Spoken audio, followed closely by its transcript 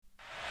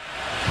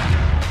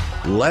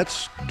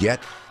Let's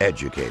get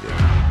educated.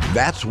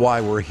 That's why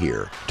we're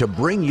here, to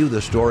bring you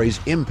the stories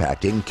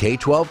impacting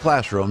K-12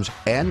 classrooms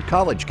and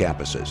college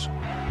campuses.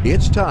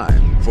 It's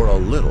time for a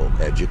little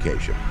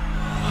education.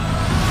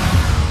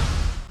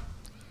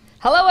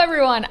 Hello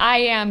everyone, I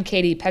am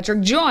Katie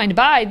Petrick, joined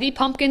by the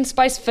pumpkin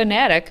spice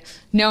fanatic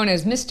known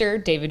as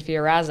Mr. David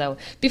Fiorazzo.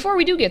 Before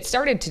we do get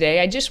started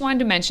today, I just wanted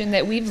to mention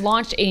that we've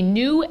launched a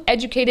new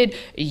Educated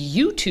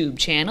YouTube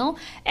channel,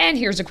 and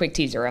here's a quick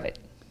teaser of it.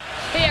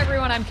 Hey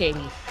everyone, I'm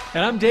Katie.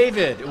 And I'm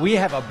David. We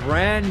have a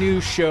brand new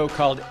show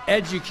called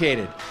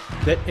Educated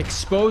that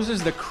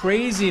exposes the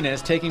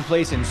craziness taking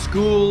place in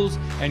schools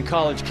and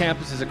college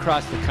campuses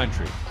across the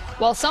country.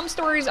 While some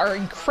stories are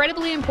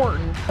incredibly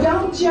important,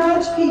 don't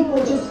judge people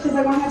just because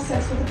they want to have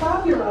sex with a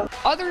 5-year-old.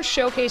 Others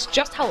showcase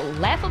just how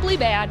laughably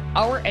bad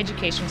our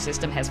education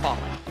system has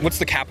fallen. What's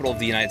the capital of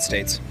the United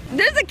States?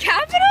 There's a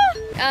capital?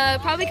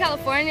 Probably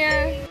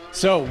California.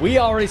 So we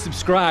already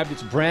subscribed.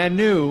 It's brand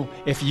new.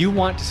 If you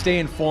want to stay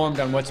informed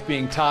on what's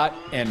being taught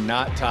and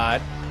not taught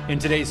in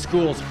today's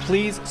schools,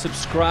 please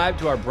subscribe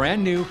to our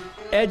brand new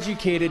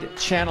Educated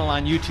channel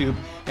on YouTube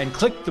and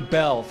click the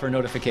bell for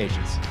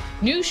notifications.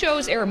 New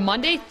shows air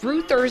Monday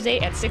through Thursday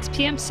at 6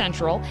 p.m.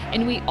 Central,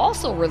 and we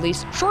also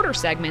release shorter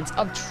segments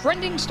of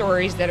trending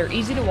stories that are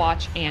easy to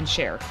watch and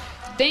share.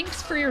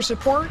 Thanks for your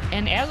support,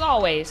 and as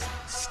always,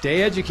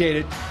 stay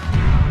educated.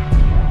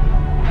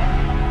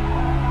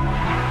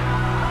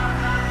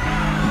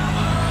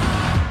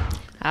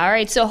 All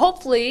right, so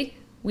hopefully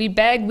we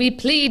beg, we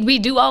plead, we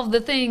do all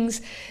the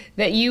things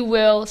that you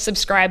will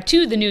subscribe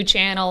to the new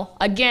channel.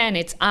 Again,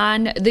 it's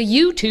on the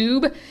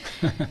YouTube.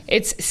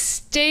 It's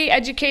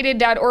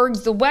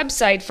stayeducated.org's the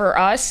website for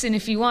us, and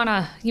if you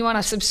wanna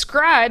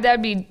subscribe,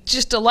 that'd be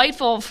just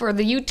delightful for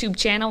the YouTube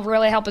channel.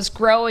 Really help us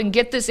grow and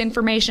get this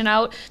information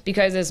out,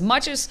 because as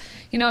much as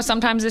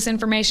sometimes this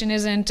information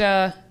isn't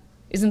the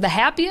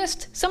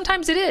happiest,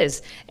 sometimes it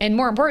is. And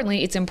more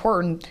importantly, it's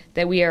important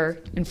that we are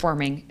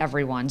informing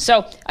everyone.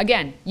 So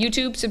again,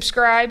 YouTube,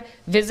 subscribe,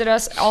 visit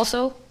us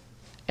also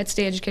at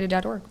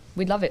stayeducated.org.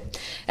 We'd love it.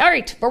 All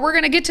right, but we're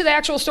going to get to the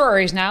actual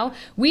stories now.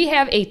 We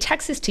have a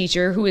Texas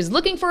teacher who is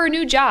looking for a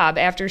new job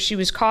after she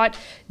was caught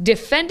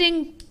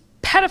defending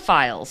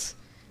pedophiles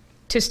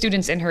to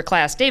students in her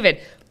class. David,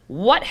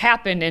 what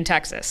happened in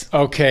Texas?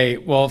 Okay,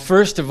 well,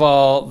 first of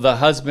all, the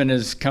husband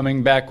is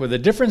coming back with a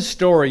different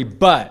story,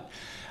 but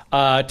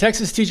a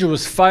Texas teacher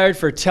was fired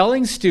for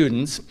telling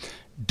students,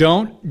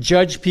 don't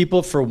judge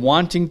people for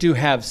wanting to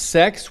have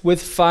sex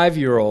with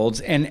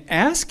 5-year-olds, and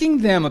asking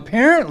them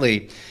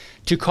apparently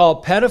to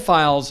call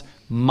pedophiles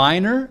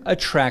minor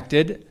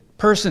attracted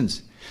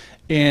persons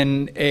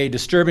in a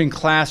disturbing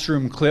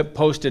classroom clip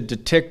posted to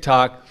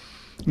TikTok.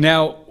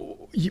 Now,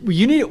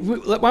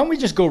 why don't we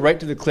just go right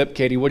to the clip,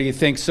 Katie? What do you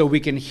think? So we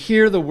can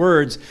hear the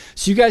words,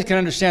 so you guys can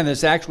understand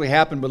this actually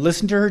happened, but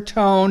listen to her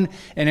tone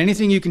and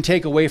anything you can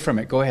take away from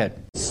it. Go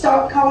ahead.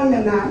 Stop calling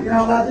them that. You're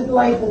not allowed to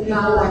label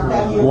people like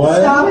that.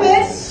 What? Stop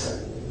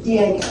it,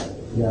 Diego.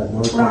 Yeah,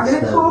 no, we're not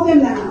going to call them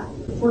that.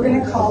 We're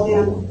going to call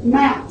them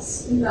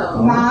MAPs.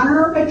 No.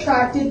 Minor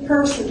attracted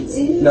persons.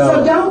 No.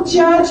 So don't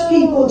judge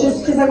people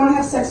just because they want to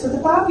have sex with a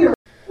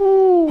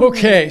 5-year-old.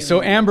 Okay,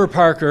 so Amber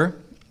Parker,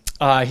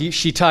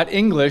 she taught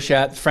English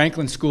at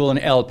Franklin School in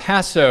El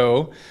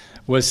Paso,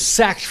 was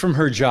sacked from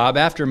her job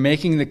after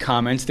making the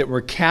comments that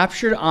were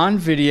captured on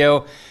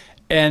video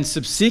and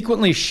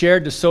subsequently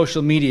shared to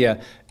social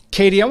media.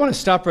 Katie, I want to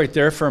stop right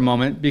there for a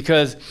moment,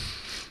 because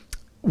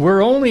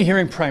we're only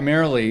hearing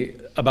primarily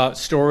about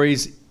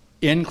stories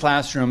in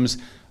classrooms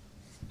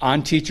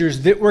on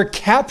teachers that were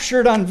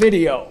captured on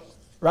video,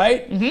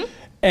 right? Mm-hmm.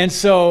 And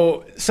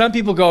so some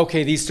people go,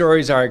 okay, these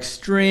stories are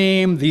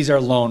extreme, these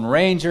are Lone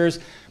Rangers,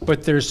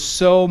 but there's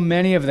so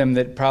many of them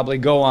that probably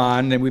go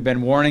on that we've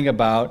been warning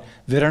about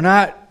that are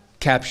not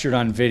captured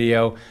on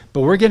video,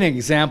 but we're getting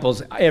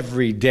examples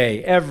every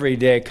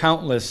day,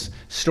 countless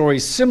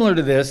stories similar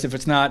to this. If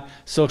it's not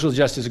social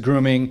justice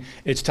grooming,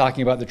 it's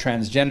talking about the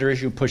transgender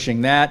issue,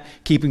 pushing that,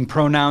 keeping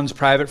pronouns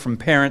private from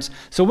parents.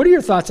 So what are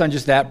your thoughts on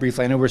just that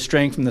briefly? I know we're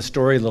straying from the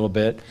story a little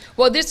bit.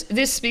 Well,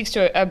 this speaks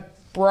to a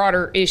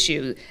broader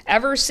issue.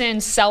 Ever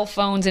since cell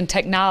phones and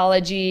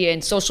technology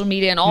and social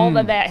media and all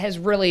of that has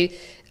really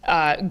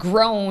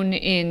grown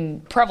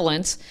in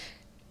prevalence,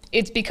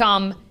 it's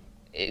kind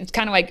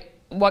of like,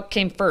 what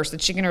came first, the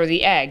chicken or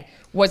the egg?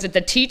 Was it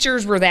the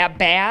teachers were that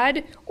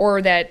bad,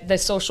 or that the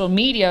social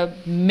media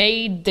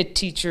made the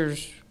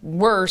teachers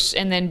worse?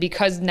 And then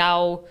because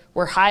now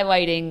we're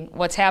highlighting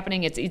what's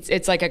happening,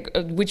 it's like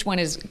which one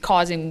is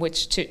causing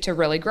which to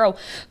really grow.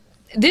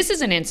 This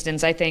is an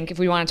instance, I think, if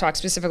we want to talk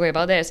specifically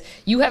about this,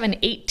 you have an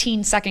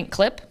 18-second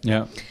clip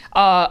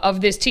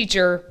of this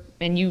teacher,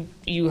 and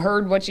you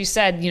heard what she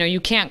said.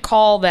 You can't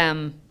call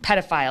them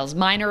pedophiles,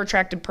 minor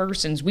attracted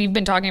persons. We've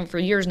been talking for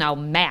years now.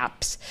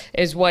 MAPs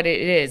is what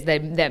it is.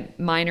 That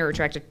minor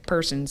attracted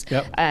persons,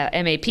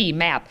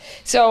 MAP.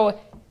 So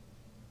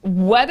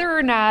whether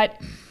or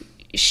not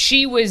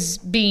she was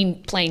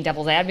being plain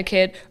devil's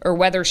advocate or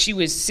whether she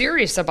was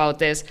serious about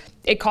this,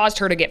 it caused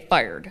her to get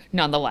fired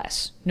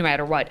nonetheless, no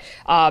matter what.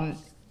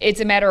 it's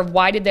a matter of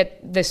why did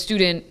the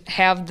student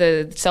have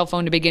the cell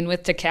phone to begin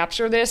with to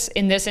capture this?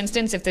 In this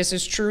instance, if this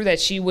is true that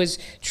she was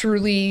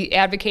truly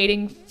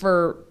advocating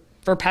for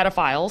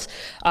pedophiles,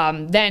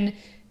 then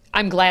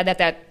I'm glad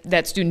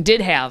that student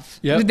did have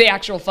the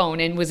actual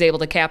phone and was able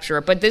to capture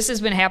it. But this has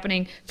been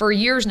happening for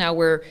years now,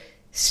 where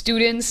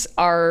students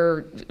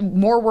are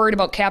more worried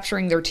about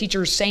capturing their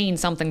teachers saying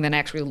something than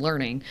actually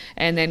learning.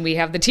 And then we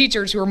have the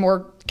teachers who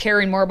are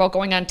caring more about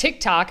going on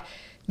TikTok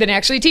than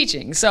actually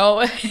teaching.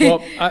 So,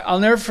 well, I'll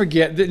never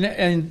forget,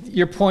 and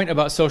your point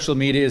about social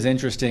media is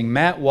interesting.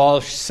 Matt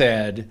Walsh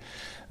said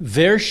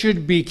there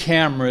should be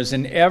cameras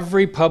in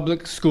every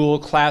public school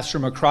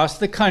classroom across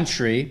the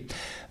country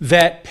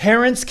that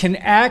parents can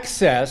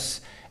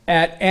access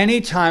at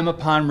any time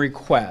upon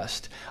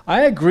request.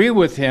 I agree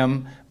with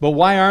him, but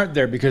why aren't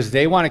there? Because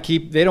they don't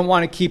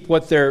want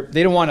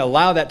to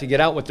allow that to get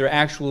out what they're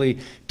actually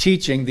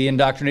teaching, the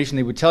indoctrination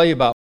they would tell you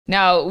about.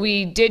 Now,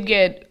 we did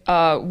get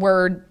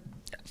word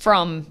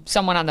from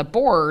someone on the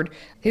board.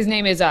 His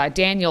name is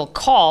Daniel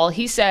Call.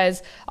 He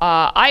says,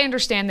 I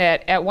understand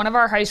that at one of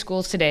our high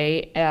schools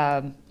today,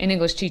 an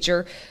English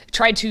teacher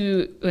tried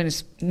to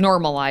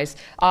normalize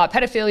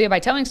pedophilia by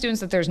telling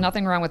students that there's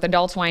nothing wrong with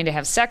adults wanting to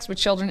have sex with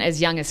children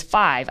as young as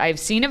 5. I've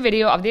seen a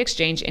video of the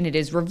exchange and it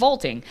is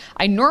revolting.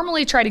 I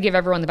normally try to give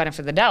everyone the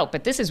benefit of the doubt,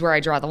 but this is where I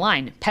draw the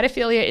line.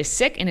 Pedophilia is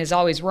sick and is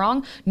always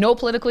wrong. No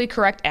politically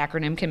correct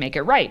acronym can make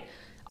it right.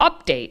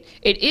 Update.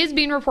 It is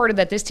being reported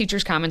that this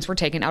teacher's comments were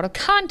taken out of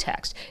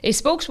context. A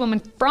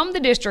spokeswoman from the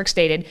district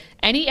stated,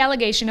 any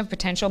allegation of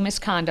potential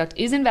misconduct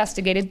is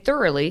investigated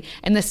thoroughly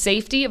and the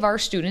safety of our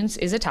students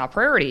is a top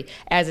priority.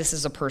 As this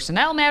is a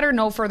personnel matter,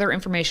 no further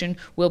information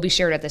will be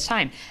shared at this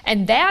time.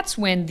 And that's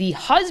when the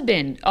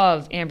husband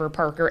of Amber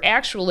Parker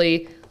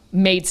actually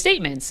made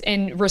statements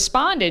and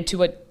responded to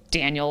what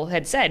Daniel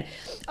had said.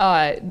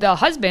 The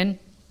husband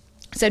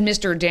said,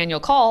 Mr. Daniel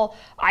Call,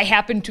 I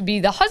happen to be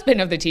the husband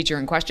of the teacher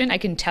in question. I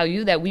can tell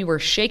you that we were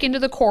shaken to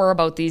the core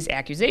about these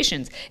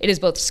accusations. It is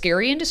both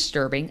scary and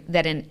disturbing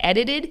that an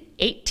edited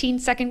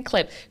 18-second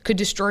clip could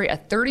destroy a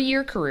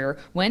 30-year career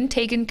when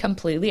taken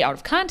completely out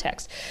of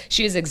context.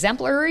 She is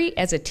exemplary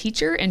as a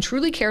teacher and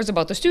truly cares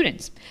about the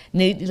students.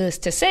 Needless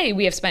to say,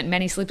 we have spent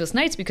many sleepless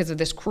nights because of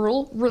this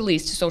cruel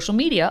release to social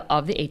media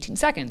of the 18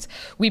 seconds.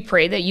 We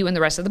pray that you and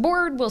the rest of the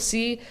board will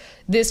see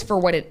this for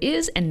what it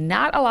is and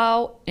not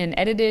allow an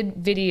edited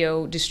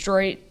video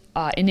destroy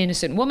an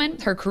innocent woman,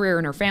 her career,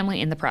 and her family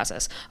in the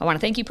process. I want to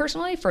thank you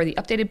personally for the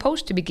updated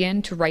post to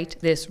begin to right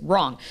this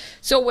wrong.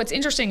 So what's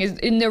interesting is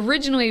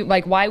originally,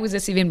 why was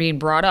this even being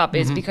brought up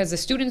is because the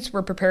students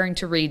were preparing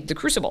to read The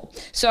Crucible.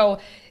 So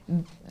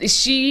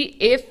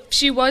if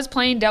she was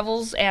playing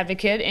devil's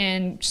advocate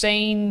and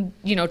saying,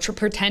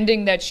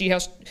 pretending that she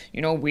has,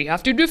 we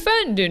have to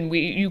defend and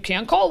you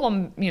can't call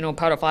them,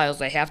 pedophiles.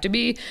 They have to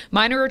be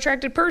minor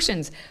attracted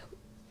persons.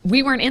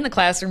 We weren't in the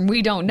classroom.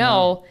 We don't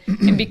know.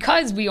 And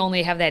because we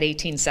only have that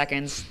 18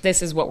 seconds,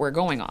 this is what we're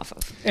going off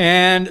of.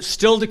 And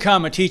still to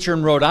come, a teacher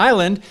in Rhode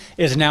Island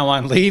is now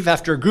on leave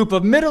after a group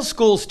of middle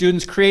school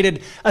students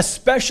created a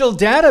special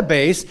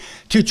database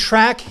to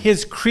track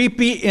his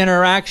creepy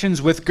interactions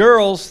with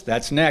girls.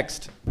 That's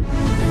next.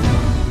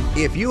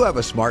 If you have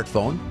a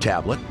smartphone,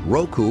 tablet,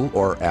 Roku,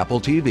 or Apple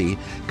TV,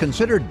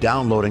 consider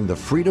downloading the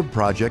Freedom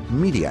Project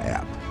Media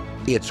app.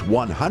 It's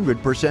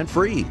 100%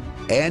 free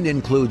and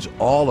includes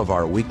all of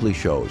our weekly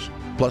shows,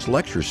 plus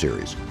lecture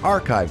series,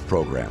 archive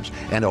programs,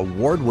 and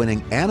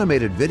award-winning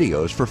animated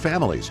videos for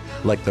families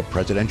like the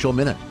Presidential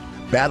Minute,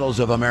 Battles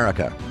of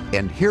America,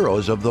 and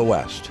Heroes of the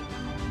West.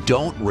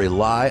 Don't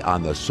rely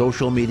on the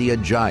social media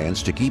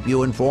giants to keep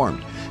you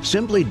informed.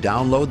 Simply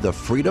download the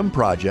Freedom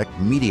Project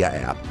Media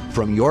app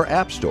from your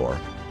app store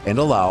and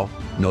allow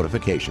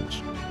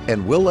notifications.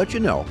 And we'll let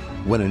you know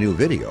when a new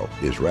video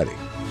is ready.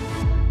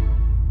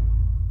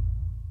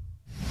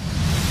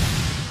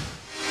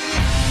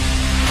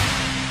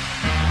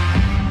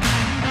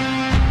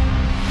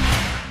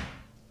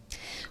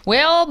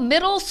 Well,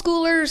 middle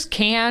schoolers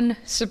can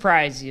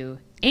surprise you,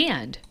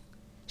 and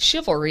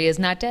chivalry is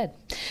not dead.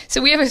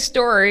 So we have a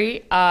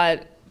story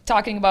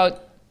talking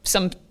about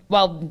some,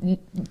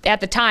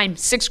 at the time,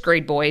 6th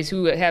grade boys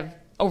who have,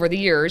 over the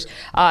years,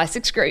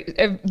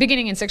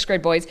 beginning in 6th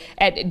grade boys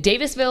at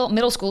Davisville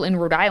Middle School in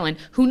Rhode Island,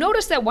 who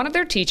noticed that one of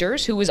their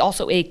teachers, who was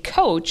also a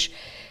coach,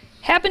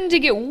 happened to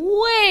get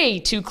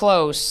way too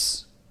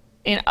close,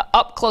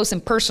 up close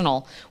and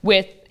personal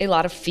with a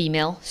lot of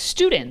female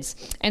students.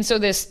 And so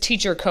this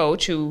teacher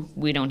coach, who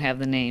we don't have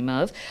the name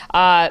of,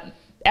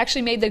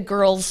 actually made the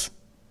girls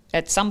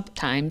at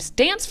sometimes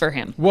dance for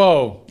him.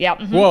 Whoa. Yeah.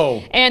 Mm-hmm.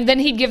 Whoa. And then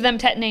he'd give them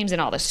pet names and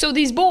all this. So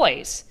these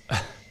boys,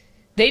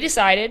 they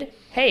decided,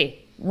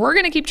 hey, we're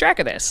going to keep track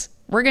of this.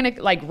 We're going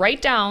to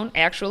write down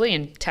actually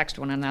and text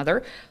one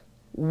another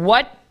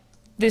what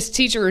this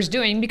teacher is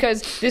doing,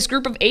 because this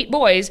group of 8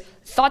 boys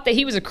thought that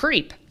he was a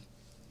creep.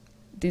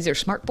 These are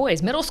smart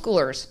boys, middle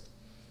schoolers.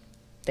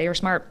 They are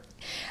smart.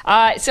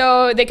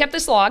 So they kept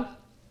this log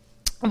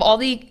of all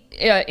the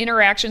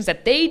interactions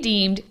that they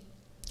deemed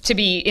to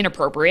be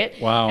inappropriate.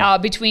 Wow.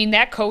 Between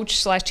that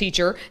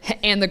coach/teacher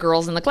and the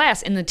girls in the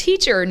class. And the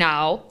teacher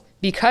now,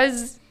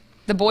 because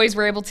the boys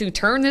were able to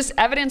turn this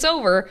evidence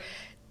over,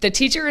 the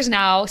teacher is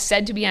now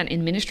said to be on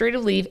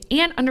administrative leave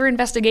and under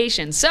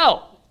investigation.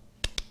 So,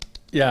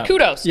 Yeah.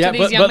 kudos to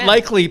these young but men.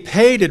 likely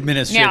paid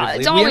administratively. Yeah,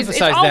 it's we always,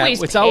 emphasize it's always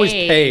that. It's always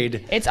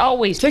paid. It's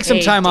always Take paid, some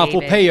time off. We'll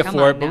David. pay you Come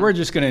for on it, but now. we're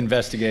just going to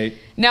investigate.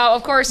 Now,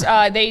 of course,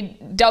 they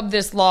dubbed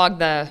this log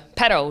the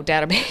pedo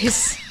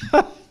database.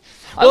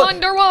 I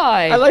wonder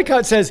why. I like how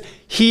it says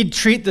he'd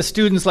treat the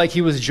students like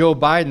he was Joe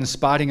Biden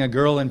spotting a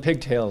girl in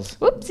pigtails.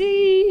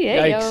 Whoopsie.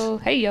 Hey, yo.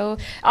 Yikes. Hey, yo.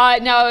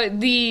 Now,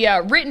 the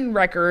written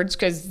records,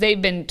 because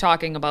they've been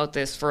talking about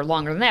this for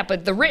longer than that,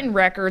 but the written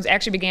records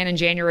actually began in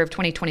January of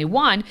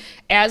 2021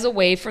 as a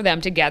way for them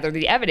to gather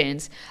the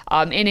evidence.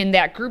 And in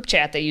that group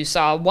chat that you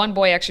saw, one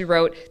boy actually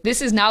wrote,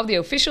 "This is now the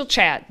official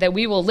chat that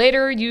we will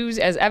later use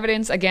as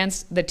evidence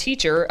against the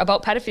teacher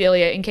about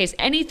pedophilia in case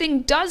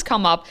anything does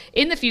come up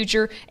in the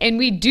future and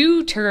we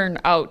do turn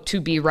out to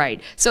be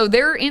right." So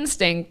their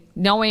instinct,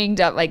 knowing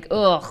that, like,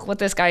 ugh, what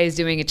this guy is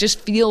doing, it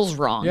just feels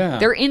wrong. Yeah.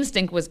 Their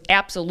instinct was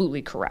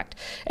absolutely correct.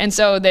 And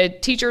so the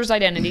teacher's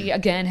identity,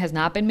 again, has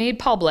not been made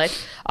public,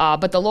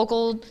 but the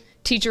local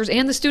teachers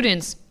and the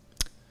students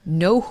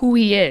know who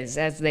he is,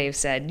 as they've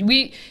said.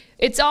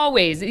 It's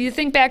always, you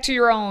think back to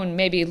your own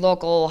maybe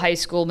local high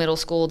school, middle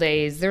school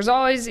days, there's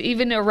always,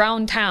 even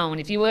around town,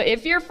 if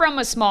you're from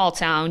a small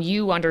town,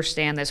 you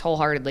understand this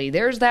wholeheartedly.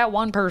 There's that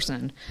one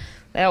person,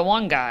 that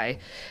one guy.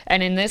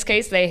 And in this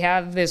case, they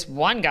have this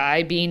one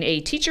guy being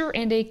a teacher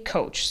and a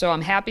coach. So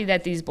I'm happy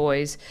that these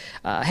boys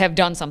have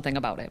done something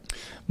about it.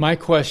 My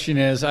question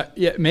is,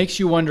 it makes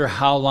you wonder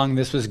how long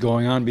this was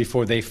going on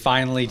before they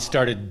finally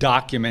started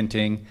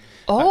documenting.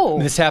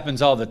 This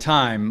happens all the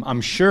time,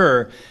 I'm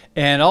sure.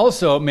 And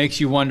also it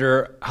makes you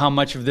wonder how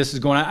much of this is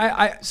going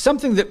on.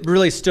 Something that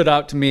really stood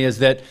out to me is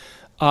that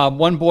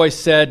one boy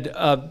said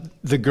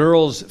the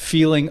girls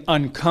feeling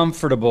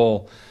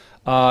uncomfortable.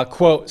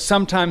 Quote,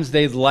 sometimes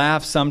they'd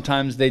laugh,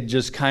 sometimes they'd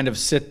just kind of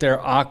sit there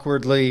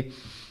awkwardly.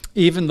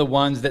 Even the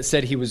ones that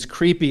said he was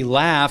creepy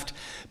laughed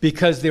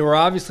because they were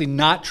obviously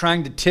not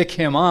trying to tick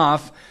him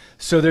off,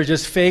 so they're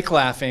just fake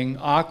laughing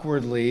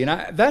awkwardly.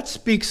 And that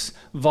speaks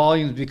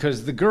volumes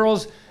because the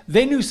girls,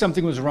 they knew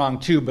something was wrong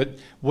too, but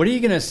what are you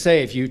going to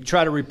say? If you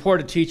try to report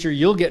a teacher,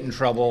 you'll get in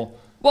trouble.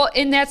 Well,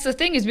 and that's the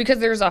thing, is because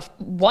there's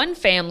one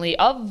family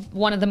of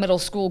one of the middle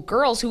school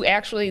girls who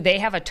actually, they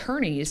have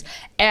attorneys,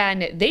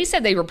 and they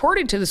said they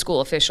reported to the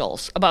school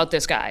officials about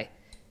this guy.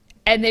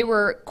 And they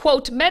were,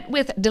 quote, met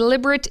with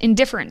deliberate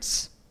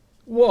indifference.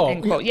 Whoa.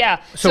 End quote.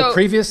 Yeah. So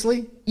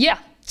previously? Yeah.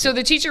 So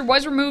the teacher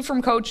was removed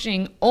from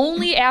coaching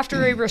only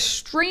after a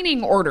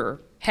restraining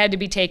order had to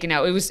be taken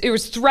out. It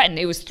was threatened.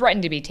 It was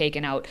threatened to be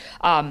taken out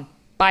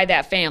by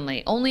that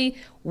family. Only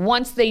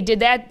once they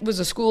did that was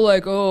the school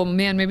like, oh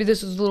man, maybe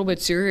this is a little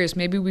bit serious.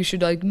 Maybe we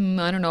should, like,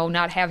 I don't know,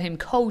 not have him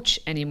coach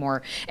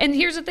anymore. And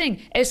here's the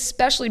thing,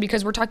 especially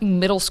because we're talking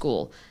middle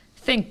school.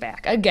 Think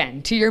back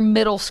again to your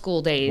middle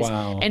school days.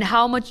 Wow. And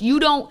how much you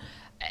don't,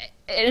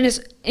 and it's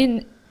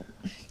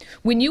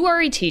when you are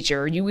a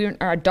teacher, you are an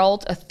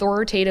adult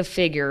authoritative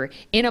figure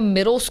in a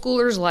middle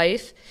schooler's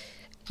life,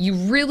 you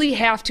really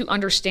have to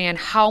understand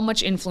how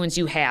much influence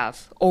you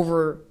have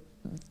over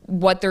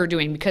what they're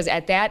doing, because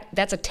at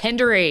that's a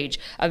tender age,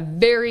 a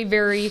very,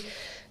 very,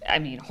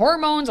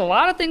 hormones, a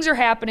lot of things are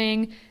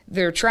happening.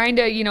 They're trying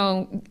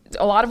to,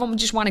 a lot of them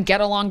just want to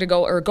go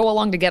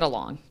along to get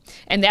along.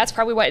 And that's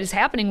probably what is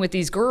happening with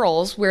these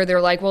girls, where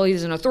they're like, well,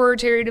 he's an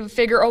authoritative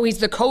figure. Oh, he's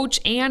the coach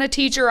and a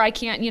teacher. I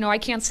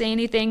can't say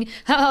anything.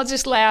 I'll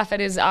just laugh at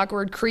his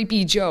awkward,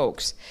 creepy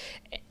jokes.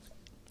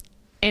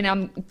 And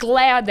I'm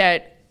glad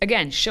that,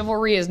 again,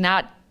 chivalry is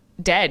not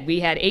dead.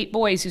 We had 8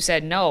 boys who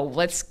said, no,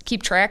 let's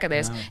keep track of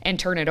this and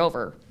turn it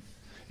over.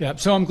 Yeah,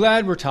 so I'm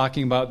glad we're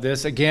talking about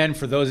this. Again,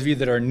 for those of you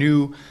that are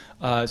new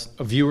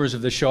viewers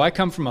of the show, I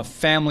come from a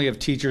family of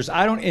teachers.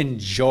 I don't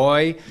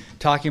enjoy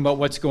talking about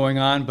what's going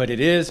on, but it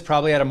is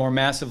probably at a more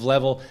massive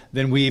level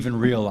than we even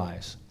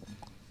realize.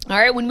 All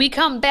right, when we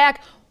come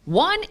back,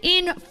 1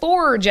 in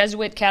 4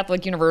 Jesuit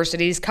Catholic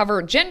universities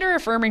cover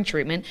gender-affirming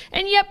treatment,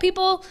 and yet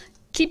people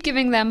keep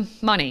giving them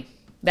money.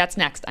 That's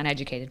next on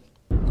Educated.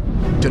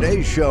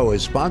 Today's show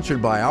is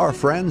sponsored by our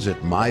friends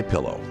at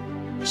MyPillow.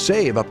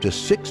 Save up to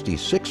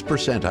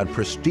 66% on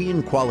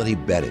pristine quality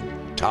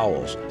bedding,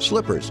 towels,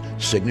 slippers,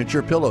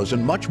 signature pillows,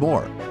 and much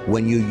more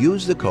when you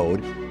use the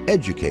code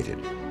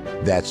EDUCATED.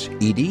 That's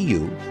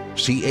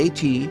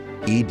EDUCATED.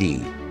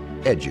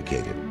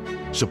 Educated.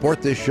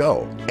 Support this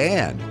show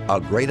and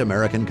a great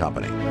American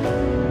company.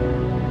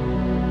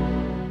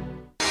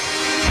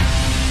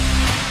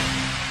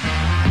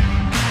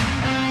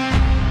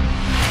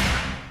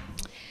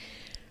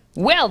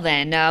 Well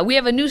then, we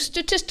have a new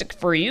statistic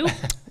for you.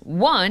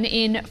 1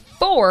 in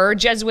 4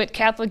 Jesuit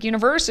Catholic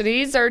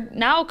universities are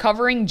now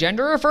covering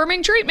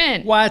gender-affirming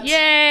treatment. What?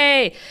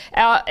 Yay!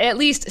 At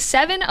least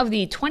 7 of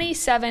the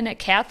 27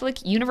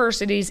 Catholic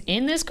universities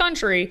in this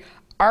country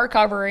are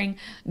covering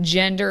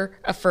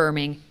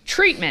gender-affirming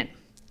treatment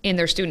in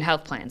their student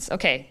health plans.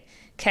 Okay,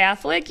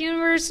 Catholic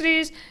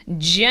universities,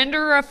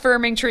 gender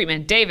affirming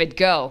treatment. David,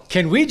 go.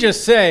 Can we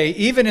just say,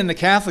 even in the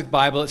Catholic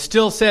Bible, it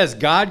still says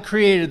God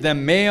created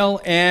them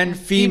male and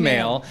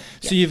female.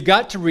 So you've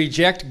got to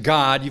reject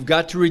God, you've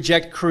got to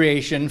reject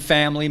creation,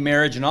 family,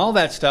 marriage, and all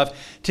that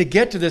stuff to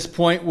get to this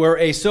point where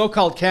a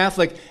so-called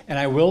Catholic, and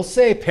I will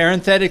say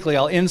parenthetically,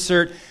 I'll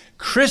insert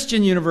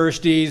Christian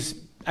universities,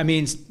 I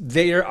mean,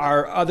 there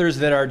are others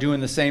that are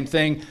doing the same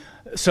thing.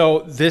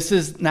 So this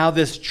is now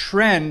this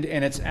trend,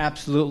 and it's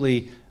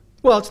absolutely,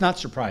 well, it's not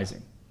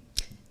surprising.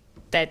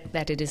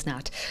 That it is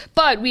not.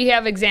 But we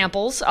have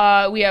examples.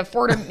 We have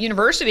Fordham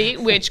University,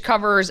 which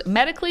covers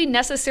medically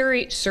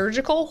necessary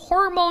surgical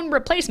hormone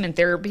replacement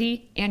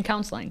therapy and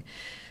counseling.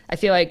 I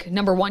feel like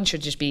number one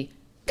should just be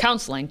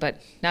counseling,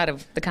 but not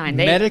of the kind.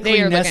 Medically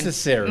they are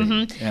necessary.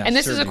 Yeah, and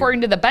this is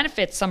according to the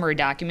benefits summary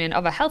document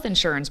of a health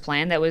insurance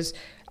plan that was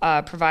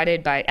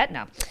provided by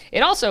Aetna.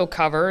 It also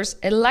covers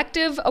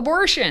elective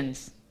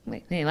abortions.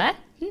 Wait, what?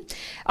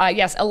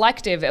 Yes,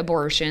 elective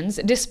abortions,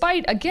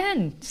 despite,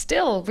 again,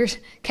 still,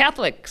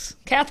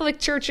 Catholic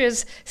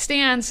Church's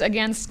stance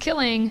against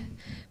killing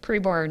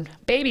preborn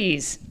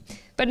babies.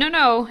 But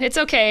no, it's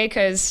okay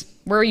because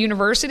we're a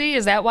university.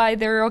 Is that why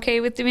they're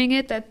okay with doing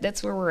it?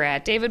 That's where we're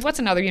at. David, what's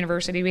another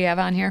university we have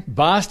on here?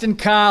 Boston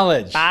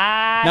College.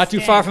 Not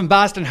too far from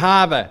Boston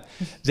Harbor.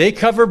 They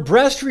cover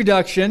breast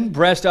reduction,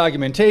 breast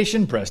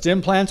augmentation, breast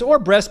implants, or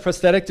breast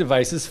prosthetic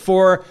devices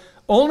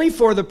only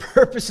for the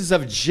purposes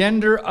of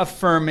gender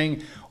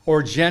affirming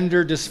or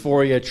gender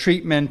dysphoria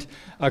treatment,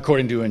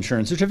 according to an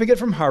insurance certificate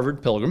from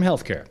Harvard Pilgrim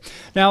Healthcare.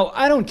 Now,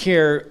 I don't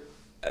care.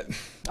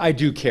 I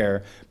do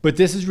care, but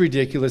this is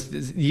ridiculous.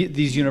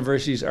 These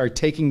universities are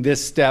taking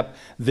this step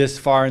this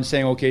far and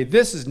saying, okay,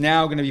 this is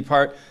now going to be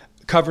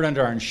covered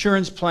under our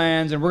insurance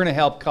plans, and we're going to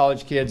help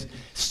college kids.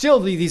 Still,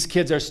 these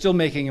kids are still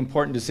making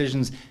important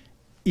decisions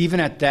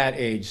even at that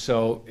age.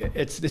 So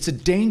it's a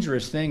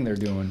dangerous thing they're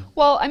doing.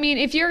 Well, I mean,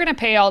 if you're going to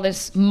pay all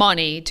this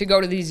money to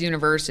go to these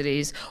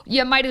universities,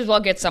 you might as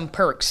well get some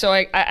perks. So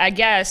I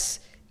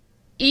guess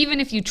even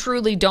if you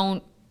truly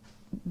don't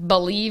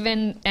believe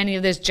in any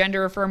of this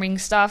gender affirming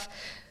stuff,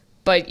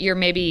 but you're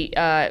maybe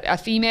a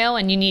female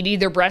and you need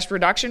either breast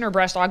reduction or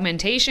breast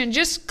augmentation,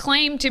 just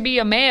claim to be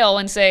a male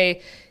and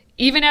say,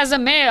 even as a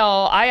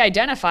male, I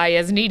identify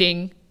as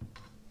needing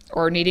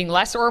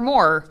less or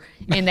more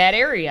in that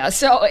area.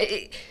 So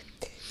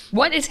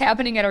what is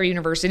happening at our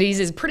universities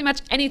is pretty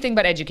much anything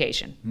but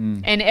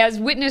education. And as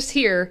witnessed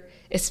here,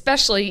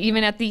 especially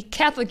even at the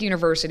Catholic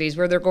universities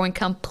where they're going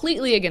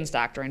completely against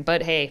doctrine.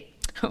 But hey,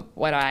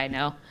 what do I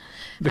know?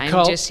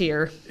 I'm just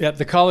here. Yeah,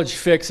 the College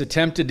Fix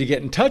attempted to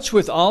get in touch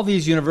with all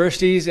these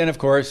universities and, of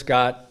course,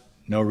 got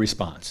no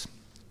response.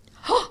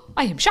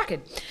 I am shocked.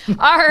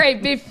 All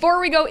right, before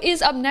we go,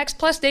 Is Up Next.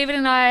 Plus, David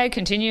and I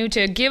continue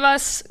to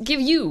give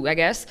you, I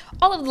guess,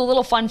 all of the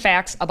little fun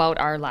facts about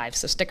our lives.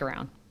 So stick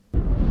around.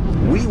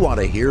 We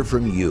want to hear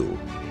from you.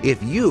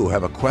 If you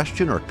have a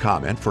question or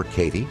comment for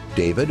Katie,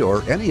 David,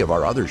 or any of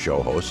our other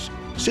show hosts,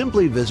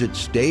 simply visit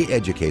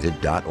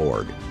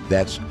stayeducated.org.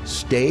 That's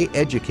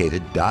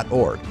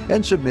stayeducated.org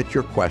and submit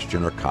your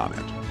question or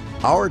comment.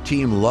 Our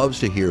team loves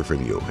to hear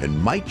from you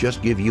and might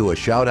just give you a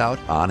shout out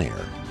on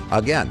air.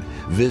 Again,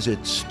 visit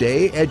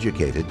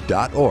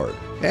stayeducated.org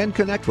and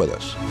connect with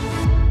us.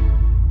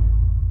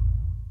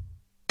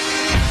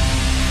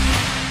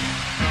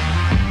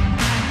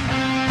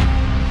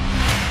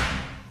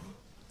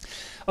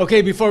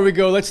 Okay, before we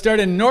go, let's start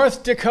in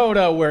North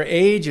Dakota, where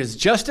age is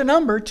just a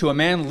number to a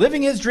man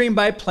living his dream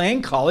by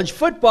playing college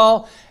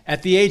football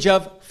at the age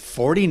of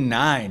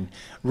 49.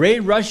 Ray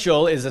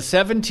Rushel is a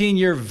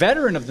 17-year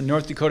veteran of the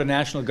North Dakota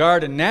National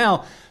Guard and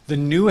now the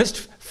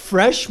newest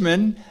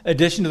freshman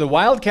addition to the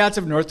Wildcats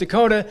of North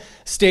Dakota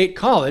State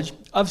College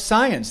of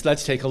Science.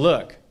 Let's take a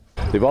look.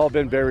 They've all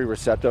been very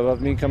receptive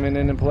of me coming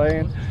in and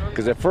playing,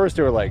 because at first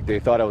they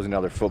thought I was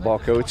another football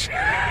coach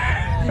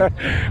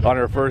on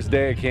our first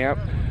day of camp.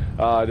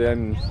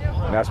 Then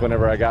that's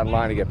whenever I got in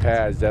line to get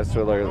pads, that's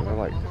where they're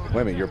like,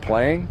 wait a minute, you're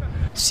playing?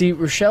 See,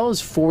 Rochelle is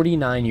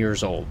 49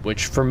 years old,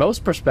 which for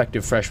most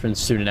prospective freshman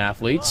student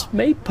athletes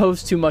may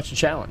pose too much a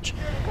challenge.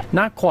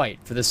 Not quite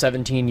for the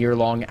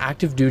 17-year-long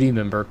active duty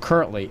member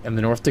currently in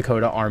the North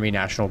Dakota Army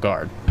National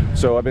Guard.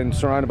 So I've been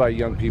surrounded by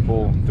young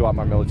people throughout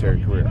my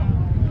military career.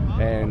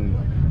 And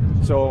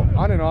so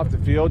on and off the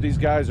field, these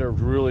guys are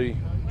really,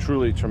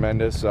 truly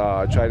tremendous.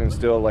 I try to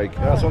instill, that's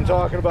what I'm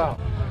talking about.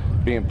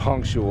 Being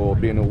punctual,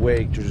 being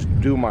awake, to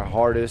just do my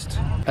hardest.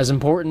 As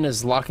important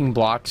as locking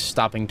blocks,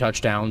 stopping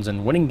touchdowns,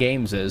 and winning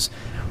games is,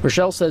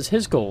 Rochelle says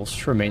his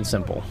goals remain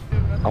simple.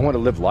 I want to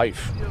live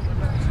life.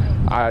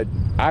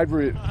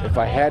 If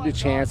I had the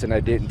chance and I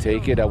didn't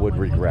take it, I would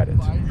regret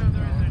it.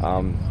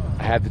 I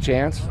had the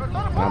chance, and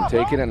I'm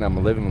taking it, and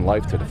I'm living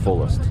life to the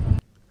fullest.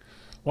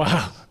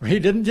 Wow, Ray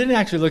didn't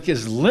actually look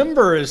as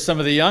limber as some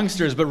of the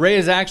youngsters, but Ray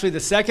is actually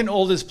the second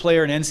oldest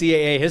player in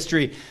NCAA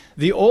history.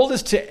 The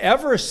oldest to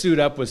ever suit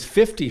up was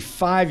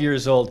 55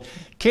 years old.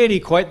 Katie,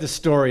 quite the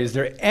story. Is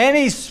there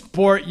any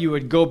sport you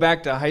would go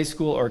back to high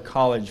school or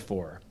college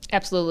for?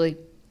 Absolutely.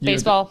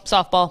 Baseball,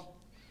 softball.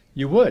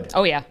 You would?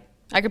 Oh, yeah.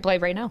 I could play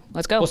right now.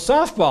 Let's go. Well,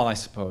 softball, I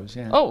suppose,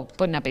 yeah. Oh,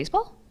 but not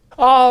baseball?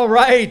 All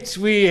right,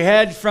 we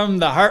head from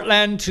the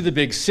heartland to the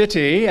big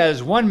city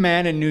as one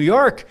man in New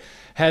York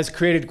has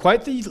created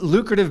quite the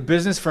lucrative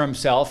business for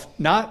himself,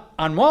 not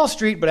on Wall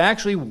Street, but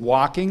actually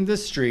walking the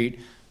street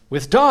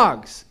with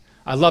dogs.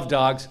 I love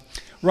dogs.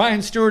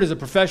 Ryan Stewart is a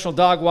professional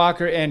dog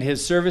walker, and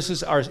his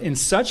services are in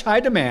such high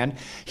demand,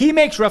 he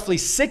makes roughly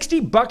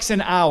 $60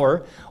 an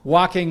hour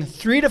walking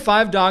 3 to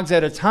 5 dogs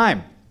at a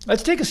time.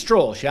 Let's take a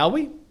stroll, shall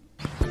we?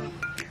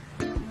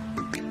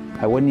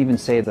 I wouldn't even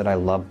say that I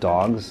love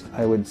dogs.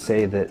 I would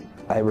say that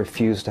I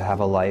refuse to have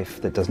a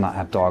life that does not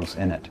have dogs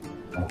in it.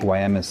 Who I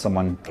am is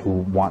someone who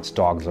wants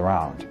dogs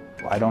around.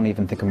 I don't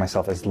even think of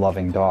myself as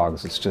loving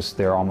dogs. It's just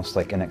they're almost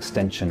like an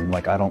extension.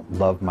 Like I don't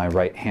love my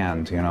right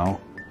hand, you know?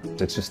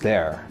 It's just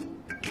there.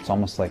 It's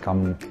almost like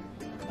I'm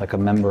like a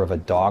member of a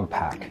dog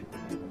pack.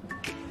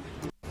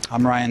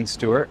 I'm Ryan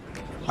Stewart.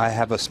 I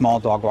have a small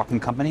dog walking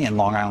company in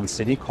Long Island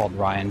City called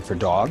Ryan for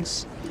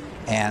Dogs.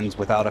 And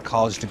without a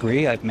college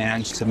degree, I've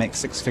managed to make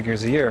 6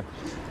 figures a year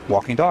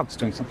walking dogs,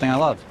 doing something I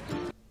love.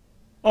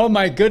 Oh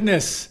my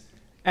goodness,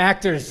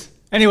 actors.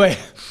 Anyway,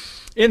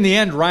 in the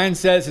end, Ryan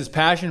says his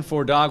passion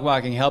for dog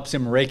walking helps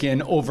him rake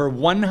in over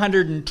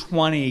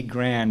 120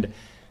 grand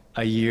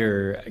a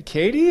year.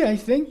 Katie, I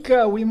think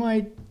we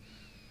might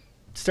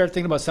start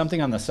thinking about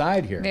something on the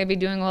side here. Maybe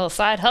doing a little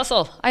side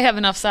hustle. I have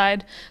enough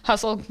side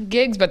hustle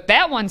gigs, but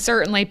that one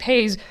certainly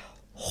pays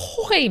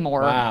way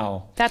more.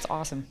 Wow. That's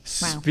awesome.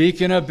 Wow.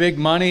 Speaking of big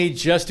money,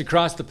 just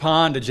across the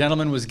pond, a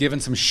gentleman was given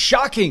some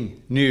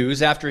shocking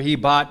news after he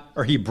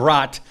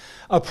brought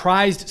a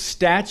prized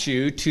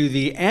statue to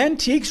the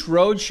Antiques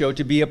Roadshow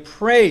to be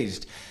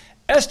appraised.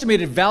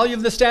 Estimated value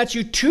of the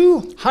statue,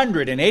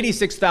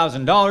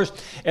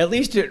 $286,000. At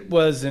least it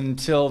was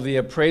until the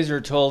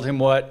appraiser told him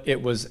what it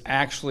was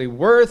actually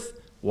worth.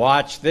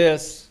 Watch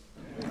this.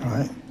 All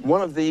right.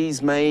 One of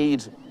these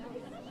made,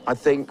 I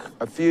think,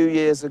 a few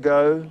years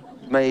ago,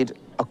 made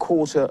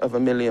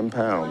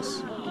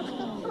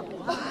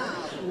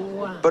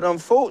 £250,000. But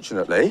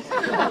unfortunately,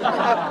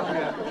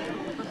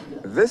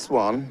 this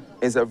one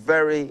is a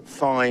very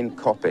fine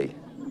copy.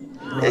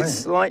 Right. It's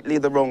slightly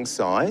the wrong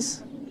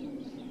size.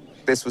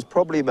 This was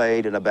probably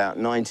made in about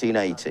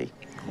 1980.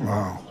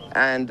 Wow.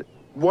 And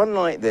one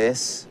like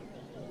this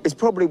is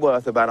probably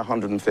worth about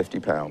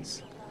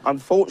 £150.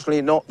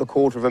 Unfortunately, not the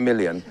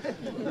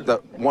 $250,000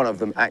 that one of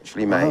them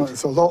actually made. Well,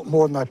 it's a lot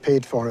more than I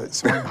paid for it,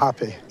 so I'm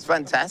happy. It's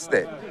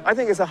fantastic. I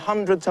think it's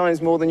 100 times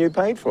more than you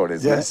paid for it,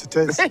 isn't it? Yes, it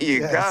is. There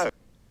you go.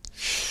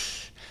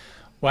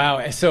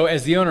 Wow. So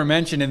as the owner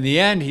mentioned, in the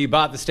end, he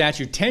bought the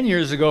statue 10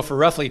 years ago for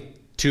roughly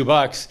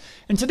 $2,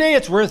 and today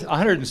it's worth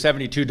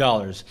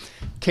 $172.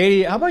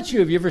 Katie, how about you?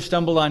 Have you ever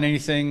stumbled on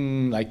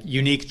anything like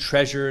unique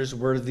treasures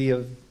worthy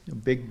of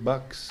big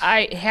bucks?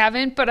 I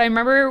haven't, but I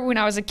remember when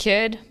I was a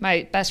kid,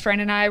 my best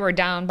friend and I were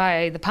down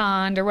by the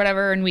pond or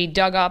whatever, and we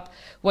dug up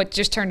what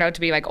just turned out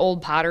to be like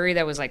old pottery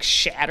that was like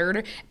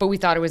shattered, but we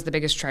thought it was the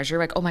biggest treasure.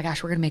 Like, oh my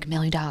gosh, we're gonna make $1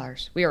 million.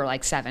 We were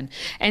like 7.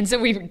 And so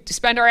we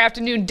spent our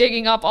afternoon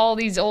digging up all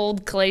these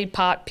old clay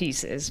pot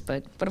pieces.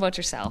 But what about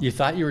yourself? You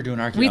thought you were doing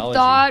archaeology. We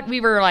thought we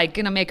were like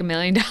gonna make $1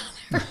 million.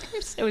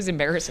 It was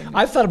embarrassing.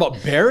 I've thought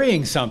about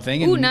burying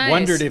something and nice.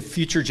 wondered if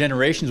future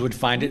generations would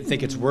find it and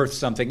think it's worth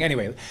something.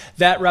 Anyway,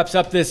 that wraps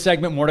up this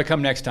segment. More to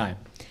come next time.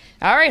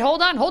 All right,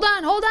 hold on.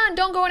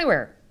 Don't go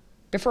anywhere.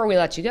 Before we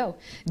let you go,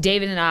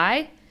 David and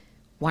I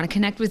want to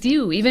connect with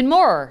you even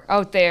more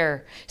out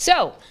there.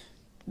 So,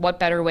 what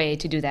better way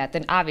to do that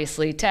than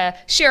obviously to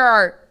share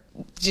our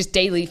just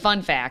daily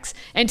fun facts.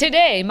 And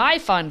today, my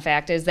fun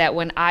fact is that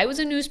when I was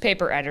a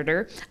newspaper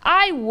editor,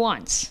 I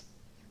once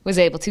was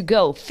able to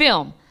go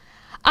film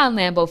on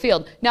Lambeau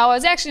Field. Now, I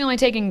was actually only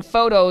taking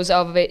photos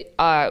of it,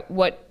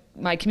 what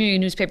my community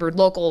newspaper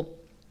local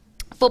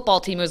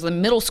football team, it was the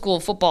middle school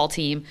football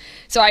team.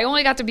 So I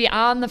only got to be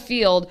on the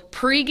field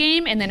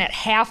pregame and then at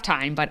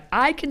halftime, but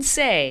I can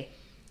say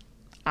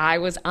I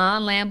was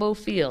on Lambeau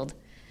Field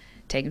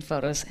taking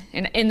photos.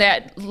 And in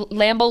that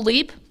Lambeau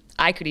leap,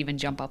 I could even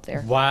jump up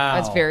there.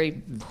 Wow.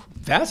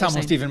 That's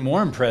almost even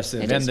more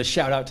impressive. And the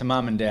shout out to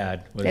mom and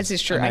dad was This is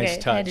true. a nice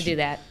touch. I had to do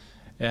that.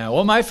 Yeah,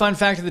 well, my fun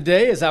fact of the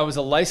day is I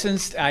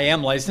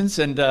am licensed,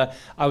 and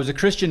I was a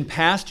Christian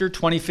pastor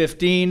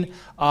 2015,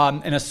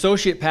 an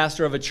associate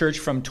pastor of a church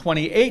from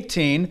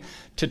 2018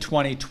 to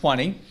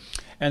 2020.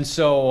 And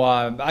so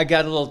I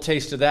got a little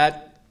taste of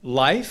that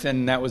life,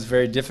 and that was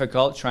very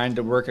difficult, trying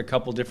to work a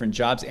couple different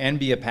jobs and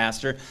be a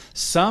pastor.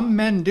 Some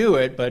men do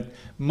it, but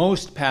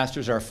most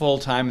pastors are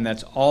full-time, and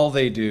that's all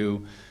they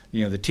do.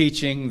 You know, the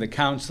teaching, the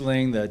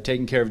counseling, the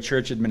taking care of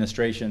church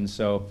administration.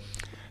 So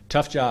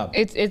tough job.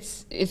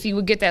 It's if you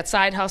would get that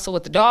side hustle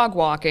with the dog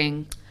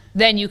walking,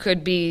 then you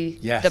could be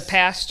the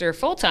pastor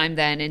full-time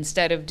then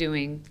instead of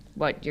doing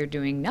what you're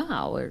doing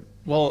now.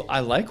 Well, I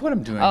like what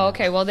I'm doing. Oh,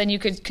 okay. Well, then you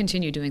could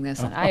continue doing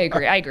this. I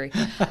agree.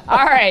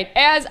 All right.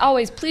 As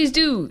always, please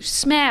do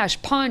smash,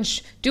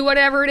 punch, do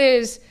whatever it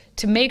is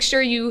to make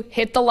sure you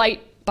hit the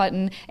like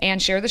button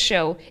and share the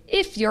show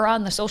if you're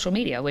on the social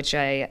media, which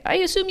I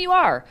assume you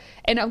are.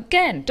 And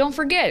again, don't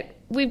forget,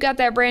 we've got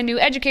that brand new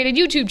Educated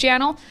YouTube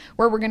channel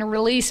where we're going to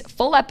release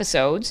full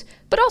episodes,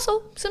 but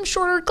also some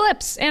shorter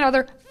clips and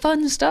other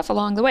fun stuff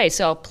along the way.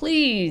 So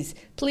please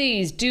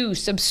do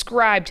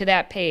subscribe to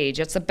that page.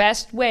 That's the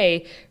best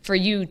way for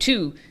you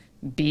to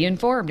be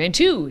informed and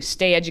to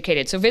stay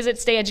educated. So visit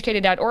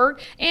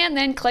stayeducated.org and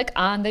then click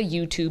on the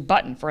YouTube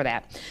button for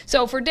that.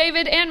 So for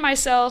David and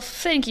myself,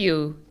 thank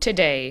you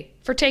today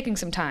for taking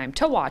some time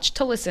to watch,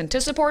 to listen,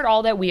 to support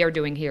all that we are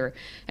doing here.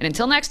 And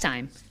until next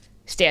time,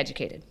 stay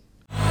educated.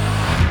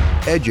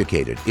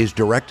 Educated is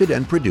directed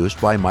and produced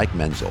by Mike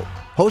Menzel.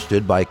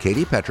 Hosted by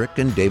Katie Petrick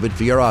and David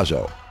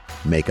Fiorazzo.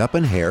 Makeup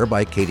and hair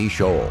by Katie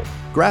Scholl.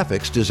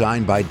 Graphics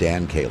designed by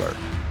Dan Kaler.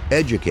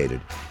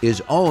 Educated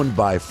is owned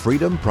by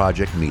Freedom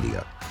Project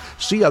Media.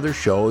 See other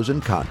shows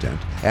and content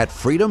at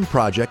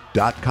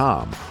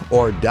freedomproject.com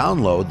or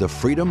download the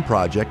Freedom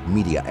Project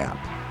Media app.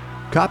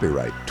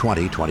 Copyright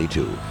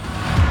 2022.